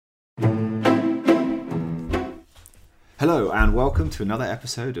Hello and welcome to another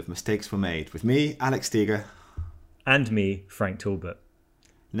episode of Mistakes Were Made with me, Alex Steger. And me, Frank Talbot.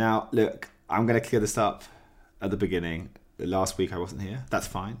 Now, look, I'm going to clear this up at the beginning. Last week I wasn't here. That's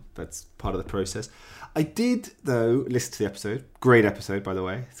fine. That's part of the process. I did, though, listen to the episode. Great episode, by the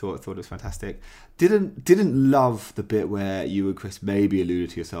way. Thought it was fantastic. Didn't love the bit where you and Chris maybe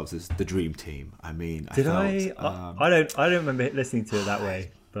alluded to yourselves as the dream team. I mean, I don't remember listening to it that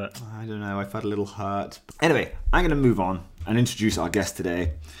way. But I don't know, I felt a little hurt. Anyway, I'm going to move on and introduce our guest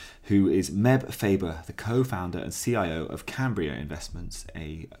today, who is Meb Faber, the co-founder and CIO of Cambria Investments,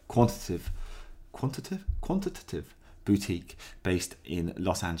 a quantitative boutique based in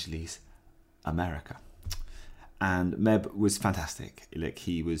Los Angeles, America. And Meb was fantastic. Like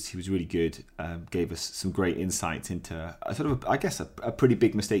he was really good. Gave us some great insights into a pretty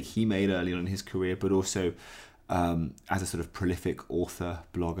big mistake he made early on in his career, but also as a sort of prolific author,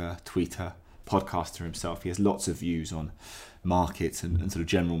 blogger, tweeter, podcaster himself. He has lots of views on markets and sort of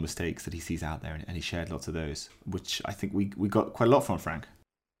general mistakes that he sees out there, and he shared lots of those, which I think we got quite a lot from, Frank.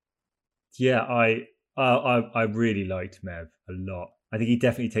 Yeah, I really liked Meb a lot. I think he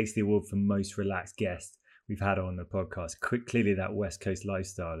definitely takes the award for most relaxed guest we've had on the podcast. Clearly that West Coast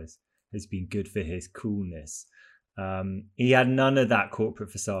lifestyle has been good for his coolness. He had none of that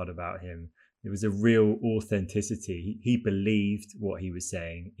corporate facade about him. It was a real authenticity. He believed what he was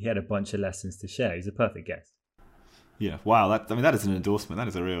saying. He had a bunch of lessons to share. He's a perfect guest. Yeah, wow. That is an endorsement.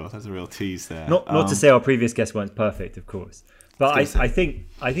 That's a real tease there. Not to say our previous guests weren't perfect, of course, but I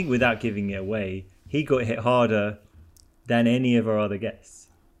think without giving it away, he got hit harder than any of our other guests.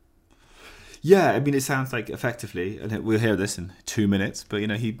 Yeah, I mean, it sounds like effectively, and we'll hear this in 2 minutes, but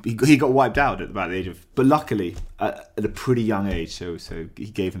he got wiped out at about the age of, but luckily at a pretty young age, so he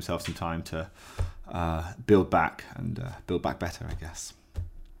gave himself some time to build back better, I guess.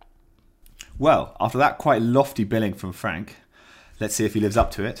 Well, after that quite lofty billing from Frank, let's see if he lives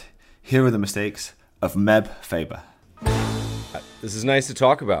up to it. Here are the mistakes of Meb Faber. This is nice to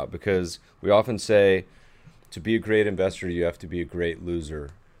talk about because we often say to be a great investor, you have to be a great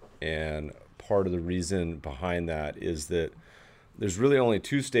loser. And part of the reason behind that is that there's really only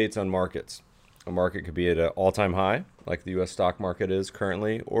two states on markets. A market could be at an all-time high, like the U.S. stock market is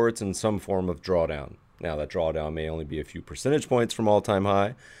currently, or it's in some form of drawdown. Now, that drawdown may only be a few percentage points from all-time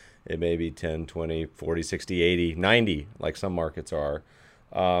high. It may be 10, 20, 40, 60, 80, 90, like some markets are.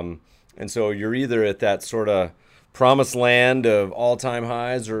 And so you're either at that sort of promised land of all-time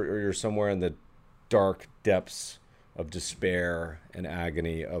highs or you're somewhere in the dark depths of despair and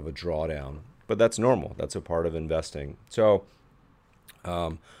agony of a drawdown. But that's normal. That's a part of investing. So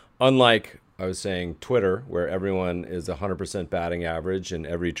unlike, I was saying, Twitter, where everyone is 100% batting average and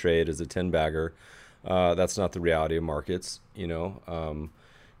every trade is a 10-bagger, that's not the reality of markets, and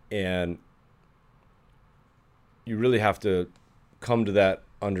you really have to come to that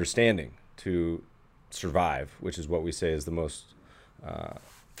understanding to survive, which is what we say is the most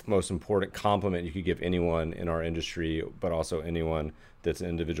important compliment you could give anyone in our industry, but also anyone that's an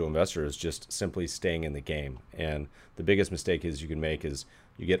individual investor, is just simply staying in the game. And the biggest mistake you can make is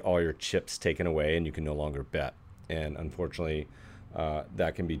you get all your chips taken away and you can no longer bet. And unfortunately,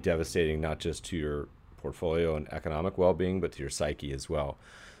 that can be devastating, not just to your portfolio and economic well-being, but to your psyche as well.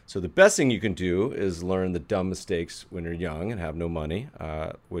 So the best thing you can do is learn the dumb mistakes when you're young and have no money,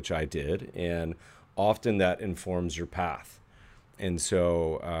 which I did. And often that informs your path. And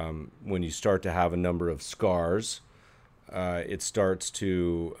so when you start to have a number of scars, it starts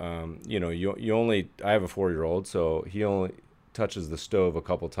to, you only, I have a 4-year-old, so he only touches the stove a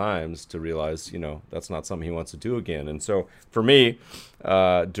couple times to realize, that's not something he wants to do again. And so for me,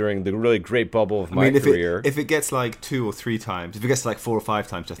 during the really great bubble of my career. If it gets like 2 or 3 times, if it gets like 4 or 5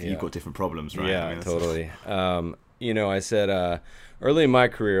 times, I think you've got different problems, right? Yeah, totally. I said, early in my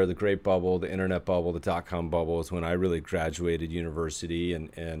career, the great bubble, the internet bubble, the dot-com bubble is when I really graduated university,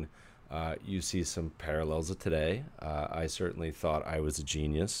 and you see some parallels of today. I certainly thought I was a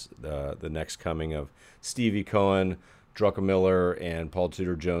genius. The next coming of Stevie Cohen, Druckenmiller, and Paul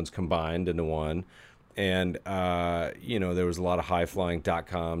Tudor Jones combined into one. And, there was a lot of high-flying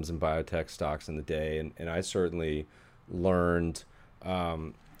dot-coms and biotech stocks in the day, and I certainly learned,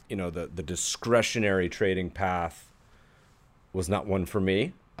 the discretionary trading path was not one for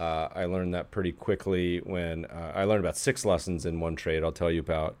me. I learned that pretty quickly when I learned about 6 lessons in one trade I'll tell you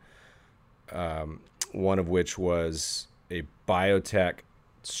about, one of which was a biotech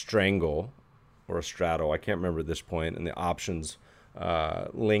strangle or a straddle. I can't remember at this point. In the options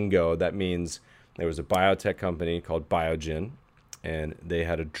lingo, that means there was a biotech company called Biogen, and they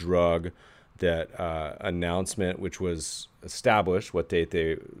had a drug that announcement, which was established, what date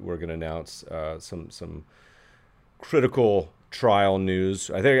they were going to announce some critical trial news.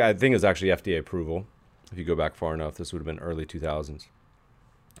 I think it's actually FDA approval. If you go back far enough, this would have been early 2000s.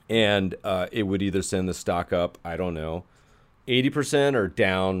 And it would either send the stock up, I don't know, 80% or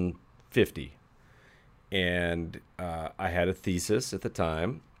down 50. And I had a thesis at the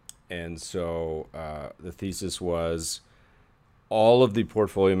time. And so the thesis was all of the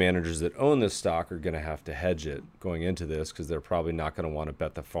portfolio managers that own this stock are going to have to hedge it going into this because they're probably not going to want to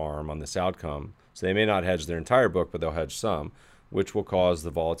bet the farm on this outcome. So they may not hedge their entire book, but they'll hedge some, which will cause the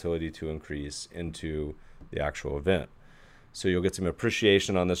volatility to increase into the actual event. So you'll get some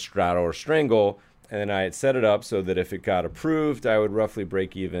appreciation on the straddle or strangle. And then I had set it up so that if it got approved, I would roughly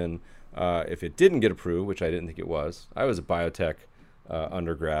break even. If it didn't get approved, which I didn't think it was, I was a biotech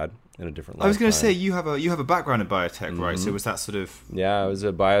undergrad in a different lifetime. I was going to say you have a background in biotech, right? So was that sort of I was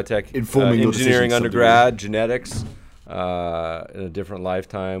a biotech informing engineering undergrad, genetics. In a different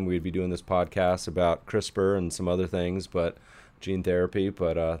lifetime, we'd be doing this podcast about CRISPR and some other things, but gene therapy.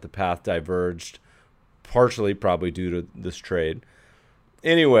 But the path diverged, partially probably due to this trade.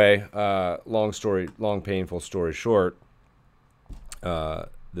 Anyway, long painful story short.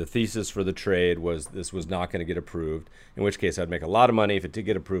 The thesis for the trade was this was not going to get approved, in which case I'd make a lot of money. If it did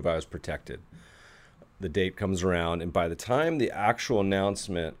get approved, I was protected. The date comes around, and by the time the actual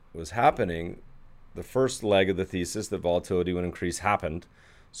announcement was happening, the first leg of the thesis, that volatility would increase, happened.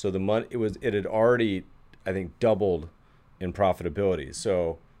 So the money it had already, I think, doubled in profitability.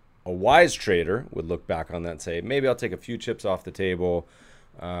 So a wise trader would look back on that and say, maybe I'll take a few chips off the table,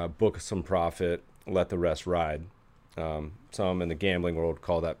 book some profit, let the rest ride. Some in the gambling world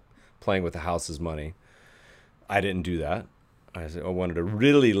call that playing with the house's money. I didn't do that. I wanted to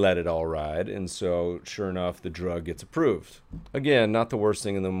really let it all ride. And so sure enough, the drug gets approved. Again, not the worst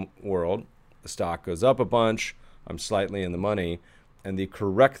thing in the world. The stock goes up a bunch. I'm slightly in the money. And the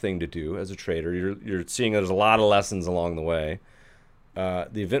correct thing to do as a trader, you're seeing there's a lot of lessons along the way. The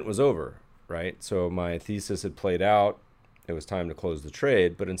event was over, right? So my thesis had played out. It was time to close the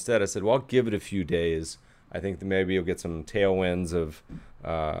trade. But instead I said, well, I'll give it a few days. I think that maybe you'll get some tailwinds of,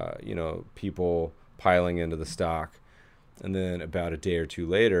 people piling into the stock. And then about a day or two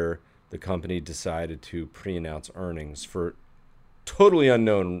later, the company decided to pre-announce earnings for totally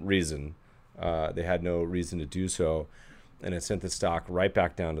unknown reason. They had no reason to do so. And it sent the stock right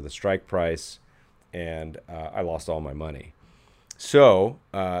back down to the strike price. And I lost all my money. So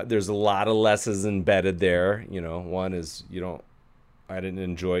there's a lot of lessons embedded there. One is I didn't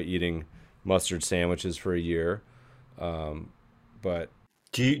enjoy eating mustard sandwiches for a year, but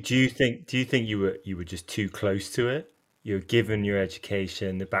do you think you were just too close to it? You were given your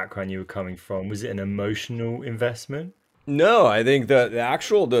education, the background you were coming from. Was it an emotional investment? No, I think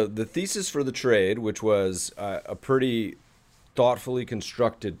the thesis for the trade, which was a pretty thoughtfully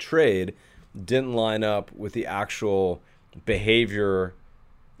constructed trade, didn't line up with the actual behavior.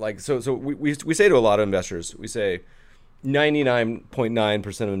 So we say to a lot of investors, we say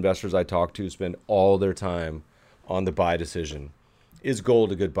 99.9% of investors I talk to spend all their time on the buy decision. Is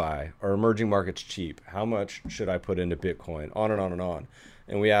gold a good buy? Are emerging markets cheap? How much should I put into Bitcoin? On and on and on.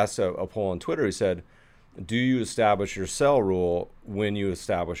 And we asked a poll on Twitter. We said, do you establish your sell rule when you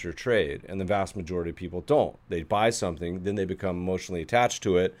establish your trade? And the vast majority of people don't. They buy something, then they become emotionally attached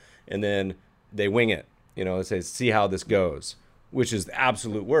to it, and then they wing it. They say, see how this goes, which is the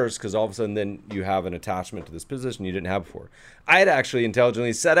absolute worst because all of a sudden then you have an attachment to this position you didn't have before. I had actually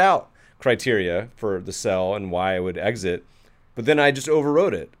intelligently set out criteria for the sell and why I would exit, but then I just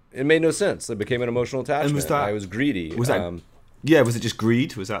overrode it. It made no sense. It became an emotional attachment. I was greedy. Was that? Was it just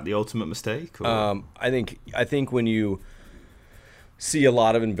greed? Was that the ultimate mistake? Or? I think when you see a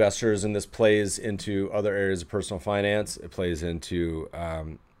lot of investors, and this plays into other areas of personal finance, it plays into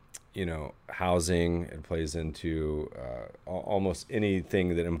housing, it plays into almost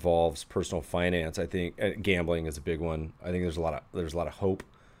anything that involves personal finance. I think gambling is a big one. I think there's a lot of hope.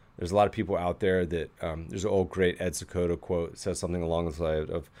 There's a lot of people out there that there's an old great Ed Secoto quote that says something along the lines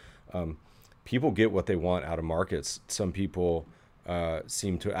of people get what they want out of markets. Some people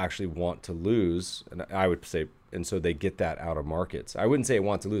seem to actually want to lose, and I would say, and so they get that out of markets. I wouldn't say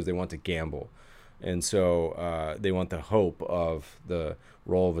want to lose; they want to gamble, and so they want the hope of the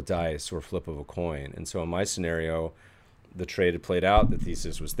roll of a dice or flip of a coin. And so in my scenario, the trade had played out. The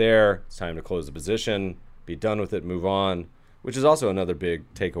thesis was there. It's time to close the position, be done with it, move on. Which is also another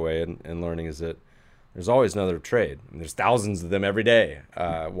big takeaway and learning is that there's always another trade. And there's thousands of them every day.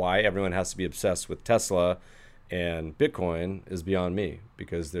 Why everyone has to be obsessed with Tesla and Bitcoin is beyond me,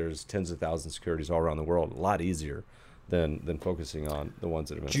 because there's tens of thousands of securities all around the world. A lot easier than focusing on the ones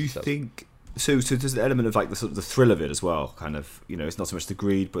that have been successful. Do you think so there's an element of the thrill of it as well, kind of, it's not so much the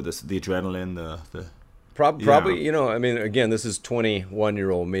greed but the adrenaline, the Probably, you know, I mean, again, this is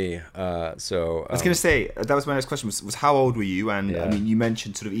 21-year-old me. So I was going to say, that was my next question, was how old were you? And Yeah. I mean, you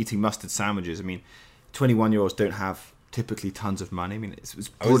mentioned sort of eating mustard sandwiches. I mean, 21-year-olds don't have typically tons of money. I mean, it's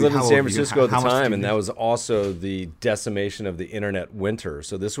I was living in how San old were you? Francisco at the How much did time, you and that live? was also the decimation of the internet winter.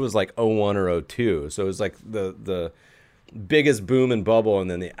 So this was like '01 or '02. So it was like the biggest boom and bubble,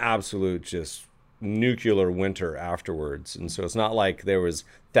 and then the absolute just nuclear winter afterwards. And so it's not like there was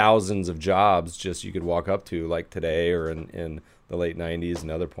thousands of jobs just you could walk up to like today or in the late '90s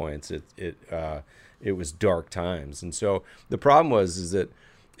and other points. It was dark times. And so the problem is that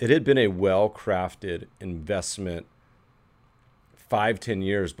it had been a well-crafted investment 5-10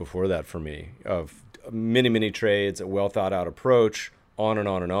 years before that for me, of many trades, a well thought out approach, on and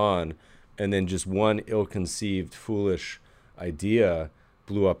on and on, and then just one ill-conceived foolish idea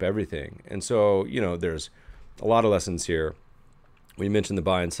blew up everything. And so, you know, there's a lot of lessons here. We mentioned the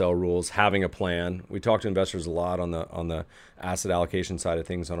buy and sell rules, having a plan. We talk to investors a lot on the asset allocation side of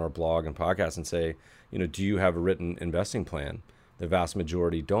things on our blog and podcast, and say, you know, do you have a written investing plan? The vast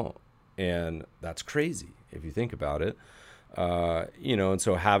majority don't, and that's crazy if you think about it. You know, and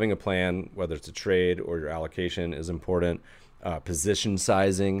so having a plan, whether it's a trade or your allocation, is important. Position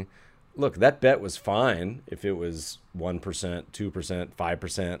sizing. Look, that bet was fine if it was 1%, 2%,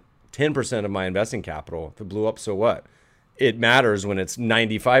 5%, 10% of my investing capital. If it blew up, so what? It matters when it's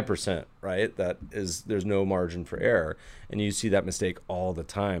 95%, right? There's no margin for error. And you see that mistake all the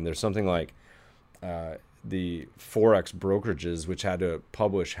time. There's something like the Forex brokerages, which had to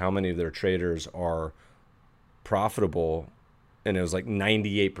publish how many of their traders are profitable, and it was like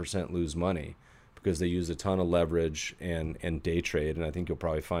 98% lose money because they use a ton of leverage and day trade. And I think you'll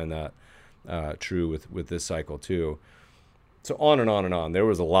probably find that true with this cycle too. So on and on and on. There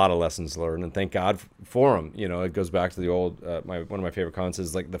was a lot of lessons learned, and thank God for them. You know, it goes back to the old, one of my favorite concepts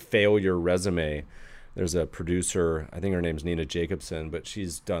is like the failure resume. There's a producer, I think her name's Nina Jacobson, but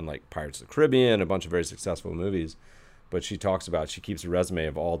she's done like Pirates of the Caribbean, a bunch of very successful movies. But she talks about, she keeps a resume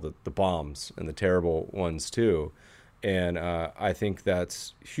of all the bombs and the terrible ones too. And I think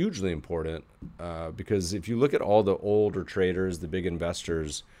that's hugely important because if you look at all the older traders, the big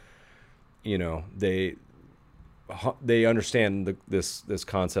investors, you know, they understand this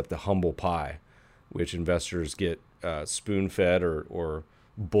concept, the humble pie, which investors get spoon-fed or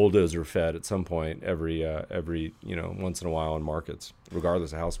bulldozer-fed at some point every you know, once in a while in markets,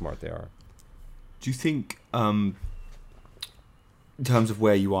 regardless of how smart they are. Do you think, in terms of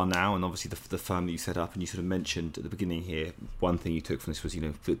where you are now, and obviously the firm that you set up, and you sort of mentioned at the beginning here, one thing you took from this was, you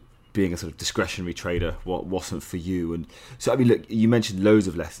know, that being a sort of discretionary trader, what wasn't for you. And so, I mean, look, you mentioned loads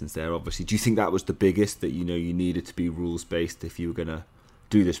of lessons there, obviously. Do you think that was the biggest, that, you know, you needed to be rules-based if you were going to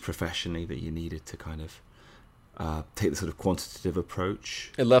do this professionally, that you needed to kind of take the sort of quantitative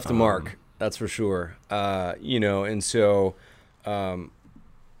approach? It left a mark, that's for sure. You know, and so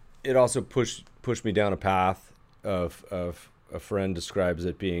it also pushed me down a path of a friend describes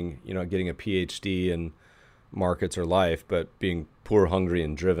it being, you know, getting a PhD in markets or life, but being poor, hungry,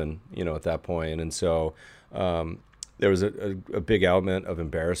 and driven, you know, at that point. And so there was a big element of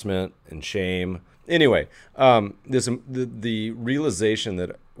embarrassment and shame. Anyway, the realization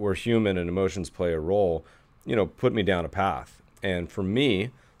that we're human and emotions play a role, you know, put me down a path. And for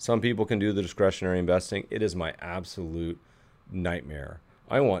me, some people can do the discretionary investing. It is my absolute nightmare.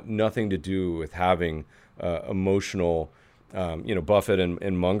 I want nothing to do with having emotional, you know, Buffett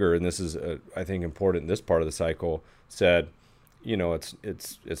and Munger, and this is, I think, important in this part of the cycle, said, you know,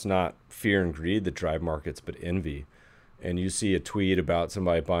 it's not fear and greed that drive markets, but envy. And you see a tweet about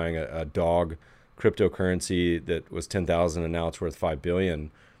somebody buying a dog cryptocurrency that was 10,000 and now it's worth 5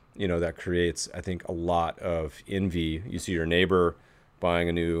 billion. You know, that creates, I think, a lot of envy. You see your neighbor buying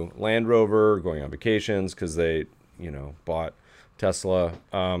a new Land Rover, going on vacations because they, you know, bought Tesla,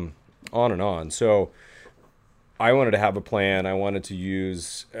 on and on. So I wanted to have a plan. I wanted to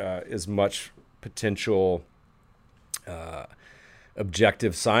use as much potential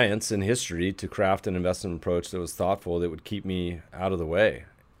objective science and history to craft an investment approach that was thoughtful, that would keep me out of the way.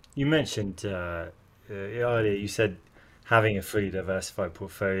 You mentioned earlier, you said having a fully diversified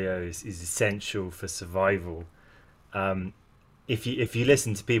portfolio is essential for survival. If you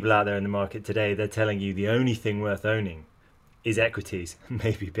listen to people out there in the market today, they're telling you the only thing worth owning is equities,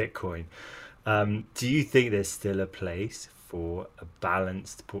 maybe Bitcoin. Do you think there's still a place for a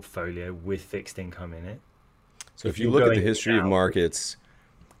balanced portfolio with fixed income in it? So if you look at the history of markets,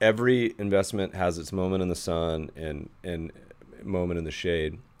 every investment has its moment in the sun and moment in the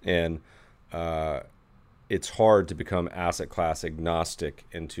shade. And it's hard to become asset class agnostic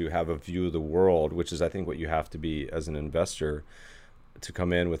and to have a view of the world, which is, I think, what you have to be as an investor, to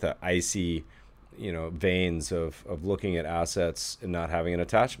come in with an icy veins of looking at assets and not having an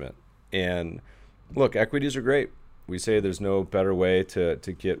attachment. And look, equities are great. We say there's no better way to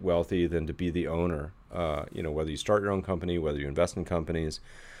get wealthy than to be the owner. Whether you start your own company, whether you invest in companies,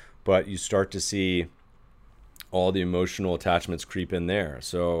 but you start to see all the emotional attachments creep in there.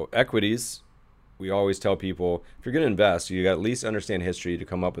 So equities, we always tell people, if you're going to invest, you got to at least understand history to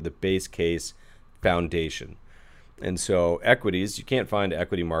come up with a base case foundation. And so equities, you can't find an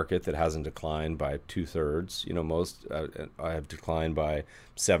equity market that hasn't declined by 2/3. Most have declined by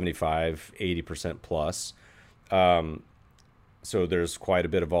 75, 80% plus. So there's quite a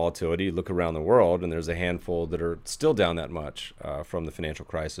bit of volatility. Look around the world, and there's a handful that are still down that much from the financial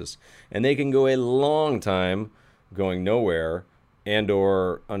crisis. And they can go a long time going nowhere and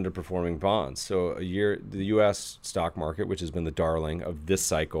or underperforming bonds. So the U.S. stock market, which has been the darling of this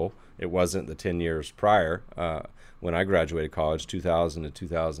cycle, it wasn't the 10 years prior. When I graduated college, 2000 to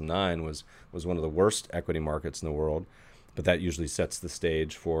 2009 was one of the worst equity markets in the world. But that usually sets the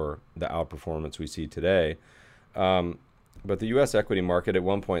stage for the outperformance we see today. But the U.S. equity market at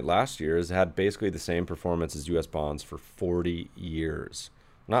one point last year has had basically the same performance as U.S. bonds for 40 years.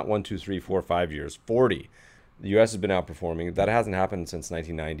 Not 1, 2, 3, 4, 5 years, 40. The U.S. has been outperforming. That hasn't happened since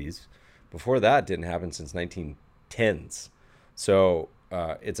 1990s. Before that, it didn't happen since 1910s. So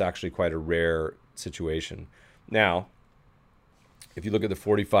it's actually quite a rare situation. Now, if you look at the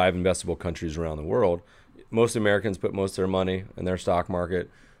 45 investable countries around the world, most Americans put most of their money in their stock market.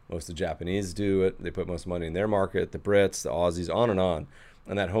 Most of the Japanese do it. They put most money in their market, the Brits, the Aussies, on.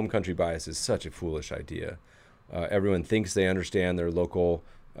 And that home country bias is such a foolish idea. Everyone thinks they understand their local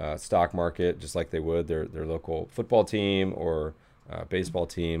stock market just like they would their local football team or baseball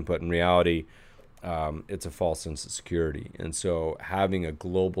team. But in reality, it's a false sense of security. And so having a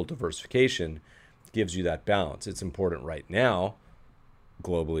global diversification gives you that balance. It's important right now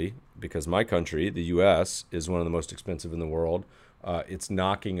globally because my country, the U.S., is one of the most expensive in the world. It's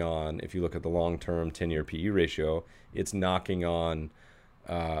knocking on, if you look at the long-term 10-year PE ratio, it's knocking on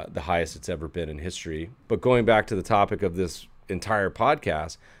the highest it's ever been in history. But going back to the topic of this entire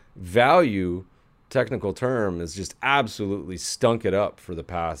podcast, value, technical term, has just absolutely stunk it up for the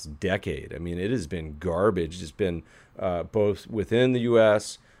past decade. I mean, it has been garbage. It's been both within the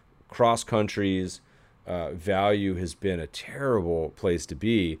U.S., cross countries. Value has been a terrible place to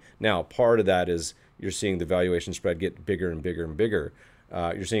be. Now, part of that is you're seeing the valuation spread get bigger and bigger and bigger.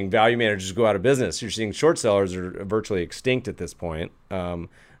 You're seeing value managers go out of business. You're seeing short sellers are virtually extinct at this point,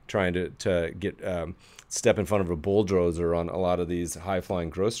 trying to get step in front of a bulldozer on a lot of these high-flying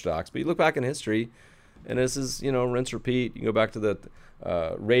growth stocks. But you look back in history, and this is, rinse, repeat. You can go back to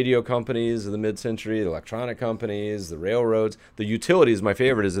the radio companies of the mid-century, the electronic companies, the railroads. The utilities, my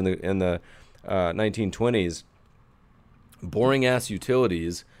favorite, is in the 1920s. Boring-ass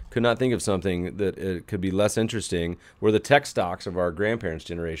utilities could not think of something that it could be less interesting. Where the tech stocks of our grandparents'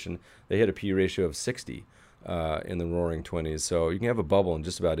 generation, they hit a P ratio of 60 in the roaring 20s. So you can have a bubble in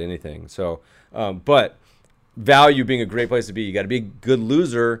just about anything. So, but value being a great place to be, you got to be a good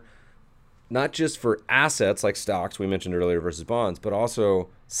loser, not just for assets like stocks we mentioned earlier versus bonds, but also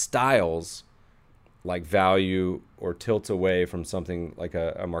styles like value or tilt away from something like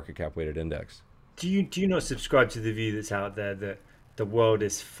a market cap weighted index. Do you not subscribe to the view that's out there that the world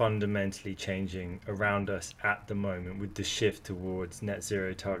is fundamentally changing around us at the moment with the shift towards net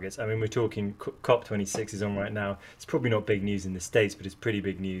zero targets? I mean, we're talking COP26 is on right now. It's probably not big news in the States, but it's pretty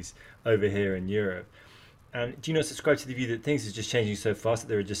big news over here in Europe. And do you not subscribe to the view that things are just changing so fast that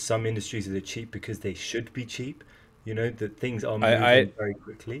there are just some industries that are cheap because they should be cheap? That things are moving very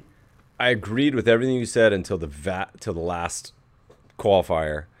quickly. I agreed with everything you said until the last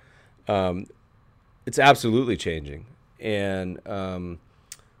qualifier. It's absolutely changing. And let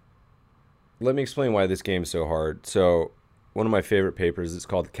me explain why this game is so hard. So one of my favorite papers is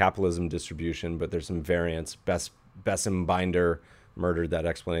called Capitalism Distribution, but there's some variants. Besim Binder murdered that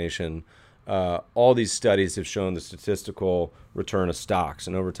explanation. All these studies have shown the statistical return of stocks.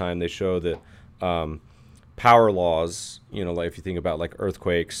 And over time, they show that power laws, like if you think about like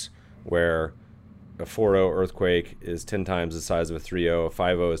earthquakes, where a 4.0 earthquake is 10 times the size of a 3.0, a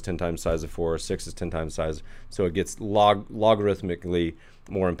 5.0 is 10 times the size of 4, a 6 is 10 times the size. So it gets logarithmically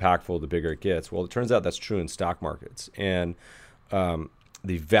more impactful the bigger it gets. Well, it turns out that's true in stock markets. And the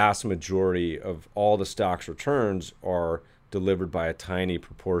vast majority of all the stocks returns are delivered by a tiny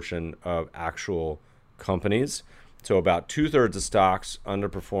proportion of actual companies. So about 2/3 of stocks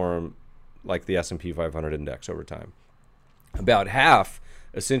underperform like the S&P 500 index over time. About half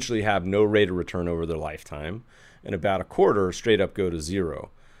essentially have no rate of return over their lifetime, and about a quarter straight up go to zero.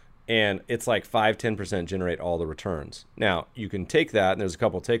 And it's like 5-10% generate all the returns. Now, you can take that, and there's a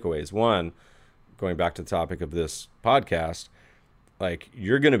couple takeaways. One, going back to the topic of this podcast, like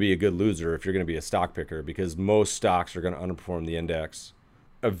you're going to be a good loser if you're going to be a stock picker, because most stocks are going to underperform the index.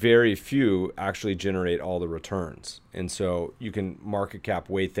 A very few actually generate all the returns. And so you can market cap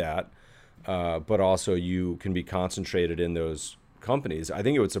weight that, but also you can be concentrated in those companies. I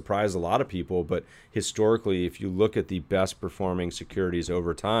think it would surprise a lot of people, but historically, if you look at the best performing securities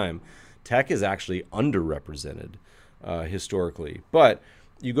over time, tech is actually underrepresented historically. But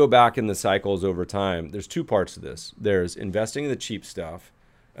you go back in the cycles over time, there's two parts to this. There's investing in the cheap stuff,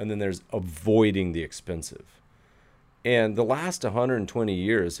 and then there's avoiding the expensive. And the last 120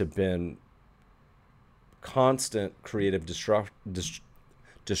 years have been constant creative destruction.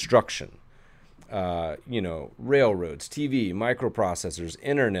 Railroads, TV, microprocessors,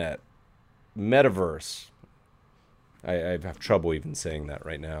 internet, metaverse. I have trouble even saying that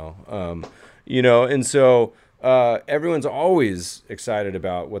right now. And so everyone's always excited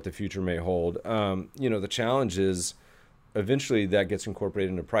about what the future may hold. The challenge is eventually that gets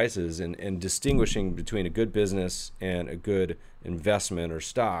incorporated into prices, and distinguishing between a good business and a good investment or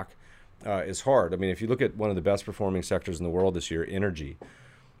stock is hard. I mean, if you look at one of the best performing sectors in the world this year, energy.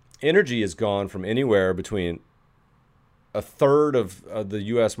 Energy has gone from anywhere between a third of the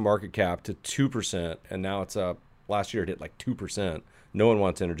U.S. market cap to 2%, and now it's up. Last year it hit like 2%. No one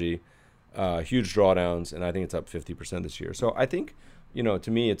wants energy. Huge drawdowns, and I think it's up 50% this year. So I think,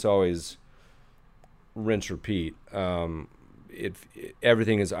 to me, it's always rinse, repeat. The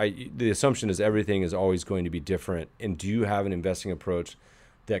assumption is everything is always going to be different. And do you have an investing approach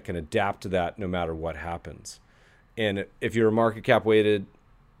that can adapt to that no matter what happens? And if you're a market cap weighted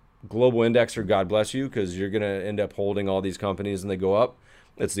global indexer, God bless you, because you're going to end up holding all these companies and they go up.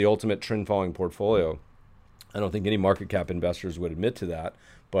 It's the ultimate trend following portfolio. I don't think any market cap investors would admit to that,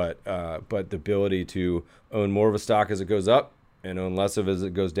 but the ability to own more of a stock as it goes up and own less of it as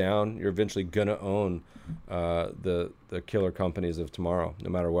it goes down, you're eventually going to own the killer companies of tomorrow,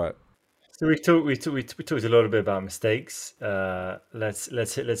 no matter what. So we talked a little bit about mistakes.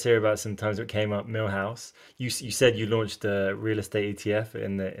 Let's hear about some times that came up. Millhouse, you said you launched a real estate ETF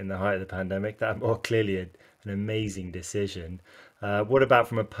in the height of the pandemic. That more clearly an amazing decision. What about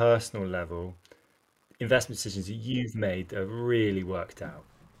from a personal level, investment decisions that you've made that have really worked out?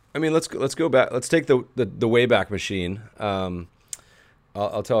 I mean, let's go back. Let's take the Wayback Machine. I'll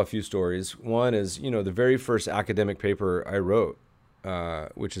tell a few stories. One is, the very first academic paper I wrote,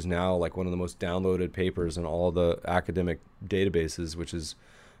 which is now like one of the most downloaded papers in all the academic databases, which is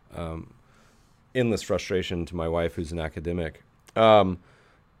endless frustration to my wife, who's an academic. It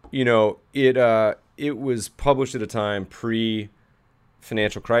was published at a time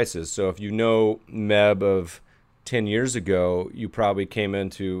pre-financial crisis. So if you know Meb of 10 years ago, you probably came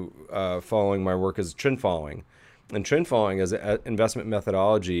into following my work as trend following. And trend following as an investment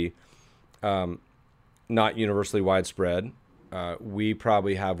methodology, not universally widespread. We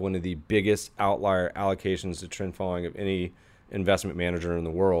probably have one of the biggest outlier allocations to trend following of any investment manager in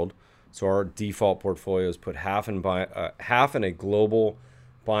the world. So our default portfolios put half in a global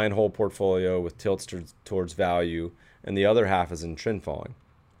buy and hold portfolio with tilts towards value, and the other half is in trend following.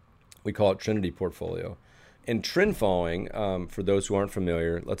 We call it Trinity portfolio. And trend following, for those who aren't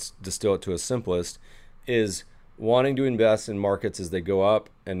familiar, let's distill it to its simplest, is wanting to invest in markets as they go up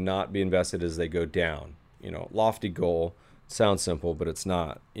and not be invested as they go down. Lofty goal. Sounds simple, but it's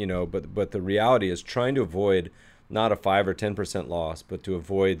not. But the reality is trying to avoid not a 5 or 10% loss, but to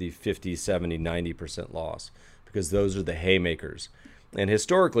avoid the 50, 70, 90% loss, because those are the haymakers. And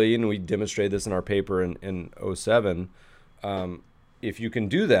historically, and we demonstrated this in our paper in 2007, if you can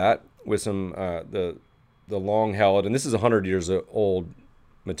do that with some the long held, and this is 100 years old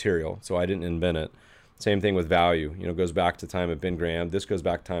material, so I didn't invent it. Same thing with value. It goes back to time of Ben Graham. This goes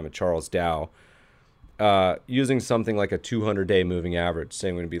back to time of Charles Dow. Using something like a 200-day moving average,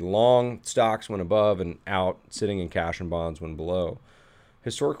 saying we're going to be long stocks when above and out, sitting in cash and bonds when below,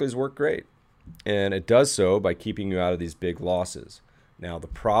 historically has worked great. And it does so by keeping you out of these big losses. Now, the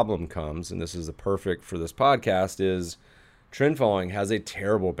problem comes, and this is the perfect for this podcast, is trend following has a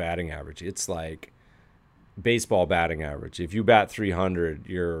terrible batting average. It's like baseball batting average. If you bat 300,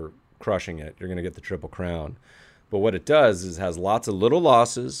 you're crushing it. You're going to get the Triple Crown. But what it does is has lots of little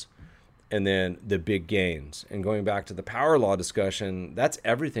losses and then the big gains. And going back to the power law discussion, that's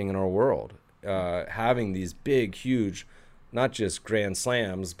everything in our world. Having these big, huge, not just grand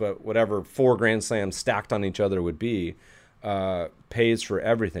slams, but whatever 4 grand slams stacked on each other would be, pays for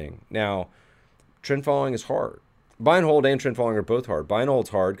everything. Now, trend following is hard. Buy and hold and trend following are both hard. Buy and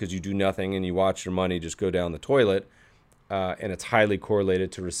hold's hard because you do nothing and you watch your money just go down the toilet, and it's highly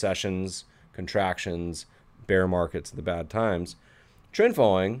correlated to recessions, contractions, bear markets, the bad times. Trend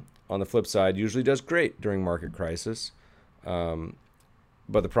following, on the flip side, usually does great during market crisis.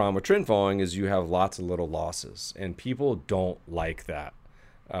 But the problem with trend following is you have lots of little losses, and people don't like that.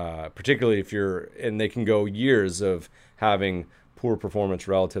 Particularly if and they can go years of having poor performance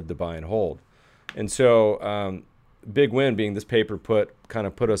relative to buy and hold. And so big win being this paper put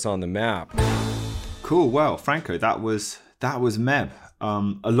us on the map. Cool. Well, Franco, that was Meb.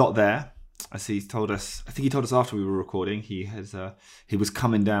 A lot there. I see. He told us after we were recording. He was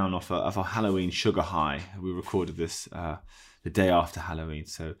coming down off a Halloween sugar high. We recorded this the day after Halloween.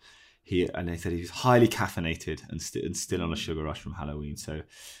 So they said he was highly caffeinated and still on a sugar rush from Halloween. So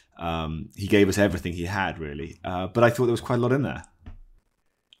he gave us everything he had, really. But I thought there was quite a lot in there.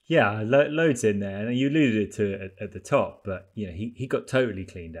 Yeah, loads in there, and you alluded to it at the top. But he got totally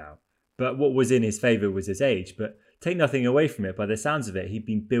cleaned out. But what was in his favour was his age. But take nothing away from it. By the sounds of it, he'd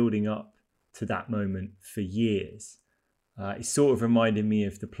been building up to that moment for years. It sort of reminded me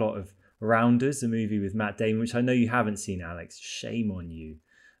of the plot of Rounders, a movie with Matt Damon, which I know you haven't seen, Alex. Shame on you.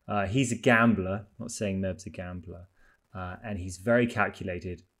 He's a gambler, not saying Meb's a gambler, and he's very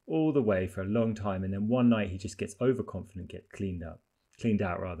calculated all the way for a long time. And then one night he just gets overconfident, gets cleaned out,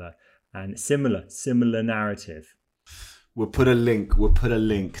 and similar narrative. We'll put a link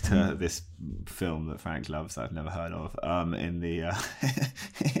to this film that Frank loves that I've never heard of in the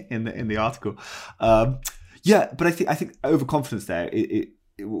in the article. But I think overconfidence there it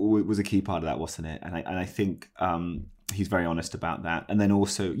was a key part of that, wasn't it? And I think he's very honest about that. And then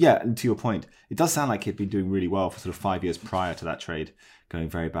also, and to your point, it does sound like he'd been doing really well for sort of 5 years prior to that trade going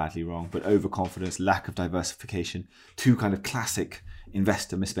very badly wrong. But overconfidence, lack of diversification, two kind of classic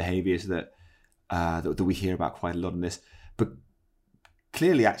investor misbehaviors that we hear about quite a lot in this. But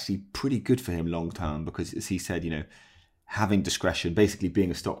clearly actually pretty good for him long term, because as he said, having discretion, basically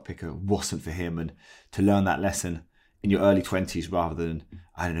being a stock picker wasn't for him. And to learn that lesson in your early 20s rather than,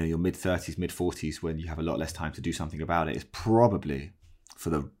 your mid 30s, mid 40s, when you have a lot less time to do something about it, is probably for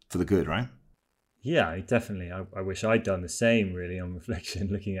the good, right? Yeah, definitely. I wish I'd done the same, really, on reflection,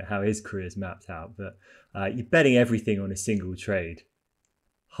 looking at how his career's mapped out. But you're betting everything on a single trade.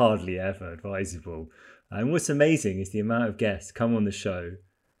 Hardly ever advisable. And what's amazing is the amount of guests come on the show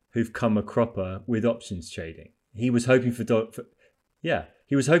who've come a cropper with options trading. He was hoping for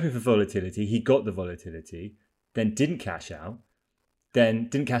volatility. He got the volatility, then didn't cash out, then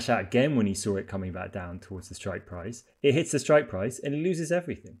didn't cash out again when he saw it coming back down towards the strike price. It hits the strike price and he loses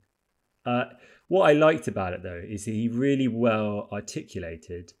everything. What I liked about it, though, is that he really well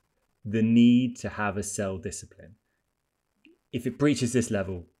articulated the need to have a sell discipline. If it breaches this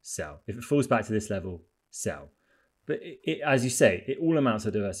level, sell. If it falls back to this level, sell. But as you say, it all amounts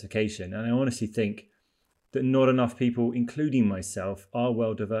to diversification. And I honestly think that not enough people, including myself, are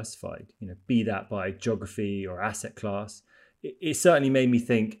well diversified, be that by geography or asset class. It certainly made me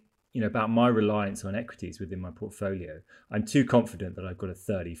think, about my reliance on equities within my portfolio. I'm too confident that I've got a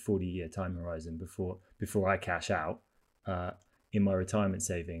 30, 40 year time horizon before I cash out in my retirement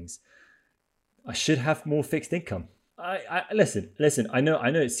savings. I should have more fixed income. I listen. I know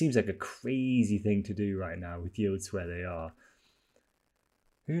it seems like a crazy thing to do right now with yields where they are.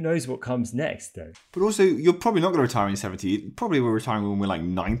 Who knows what comes next, though? But also, you're probably not going to retire when you're 70. Probably we're retiring when we're like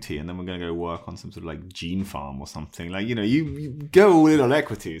 90, and then we're going to go work on some sort of like gene farm or something. Like, you go all in on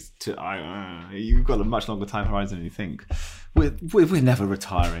equities. You've got a much longer time horizon than you think. We're never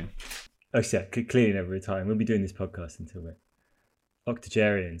retiring. Oh, yeah, clearly never retiring. We'll be doing this podcast until we're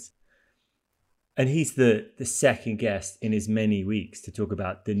octogenarians. And he's the second guest in as many weeks to talk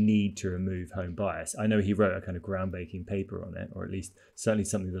about the need to remove home bias. I know he wrote a kind of groundbreaking paper on it, or at least certainly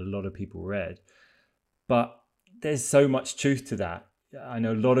something that a lot of people read. But there's so much truth to that. I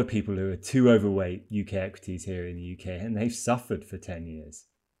know a lot of people who are too overweight UK equities here in the UK, and they've suffered for 10 years.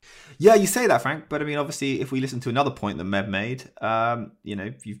 Yeah, you say that, Frank. But I mean, obviously, if we listen to another point that Meb made,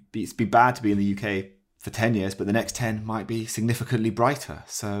 it's been bad to be in the UK for 10 years, but the next 10 might be significantly brighter.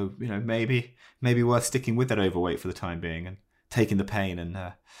 So, maybe worth sticking with that overweight for the time being and taking the pain and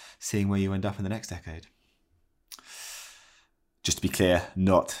seeing where you end up in the next decade. Just to be clear,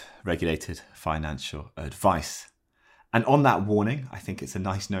 not regulated financial advice. And on that warning, I think it's a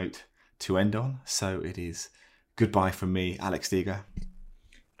nice note to end on. So it is goodbye from me, Alex Steger.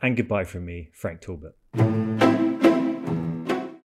 And goodbye from me, Frank Talbot.